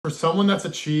For someone that's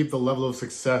achieved the level of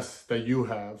success that you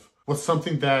have, what's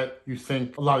something that you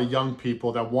think a lot of young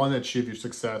people that want to achieve your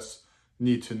success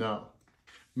need to know?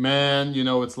 Man, you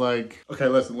know, it's like, okay,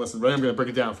 listen, right? I'm going to break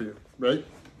it down for you, right?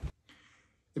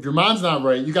 If your mind's not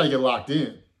right, you got to get locked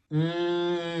in.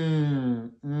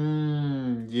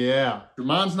 Yeah. If your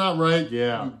mind's not right,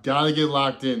 yeah, you got to get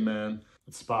locked in, man.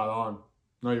 That's spot on.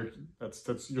 No, you're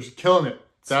killing it.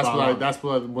 That's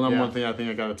one thing I think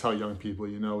I got to tell young people,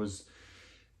 you know, is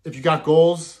if you got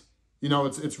goals, you know,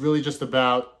 it's really just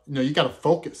about, you know, you got to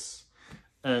focus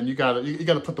and you got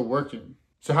to put the work in.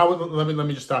 So let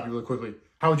me just stop you really quickly.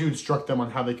 How would you instruct them on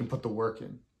how they can put the work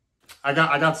in? I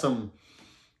got some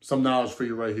knowledge for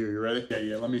you right here. You ready?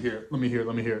 Yeah. Let me hear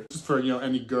it. Just for, you know,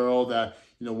 any girl that,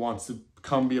 you know, wants to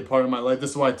come be a part of my life. This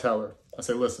is what I tell her. I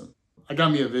say, listen, I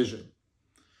got me a vision.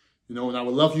 You know, and I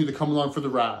would love you to come along for the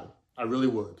ride. I really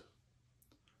would.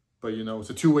 But, you know, it's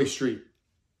a two-way street.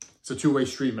 It's a two-way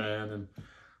street, man. And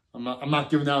I'm not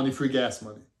giving out any free gas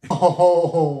money.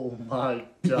 Oh my God.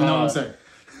 You know what I'm saying?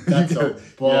 That's a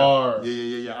bar.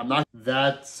 Yeah. I'm not.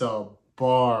 That's a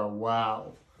bar.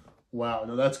 Wow.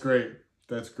 No, that's great.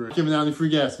 That's great. Giving out any free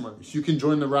gas money. So you can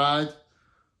join the ride,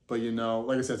 but you know,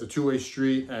 like I said, it's a two-way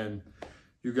street, and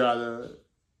you gotta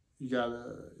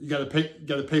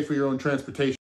pay for your own transportation.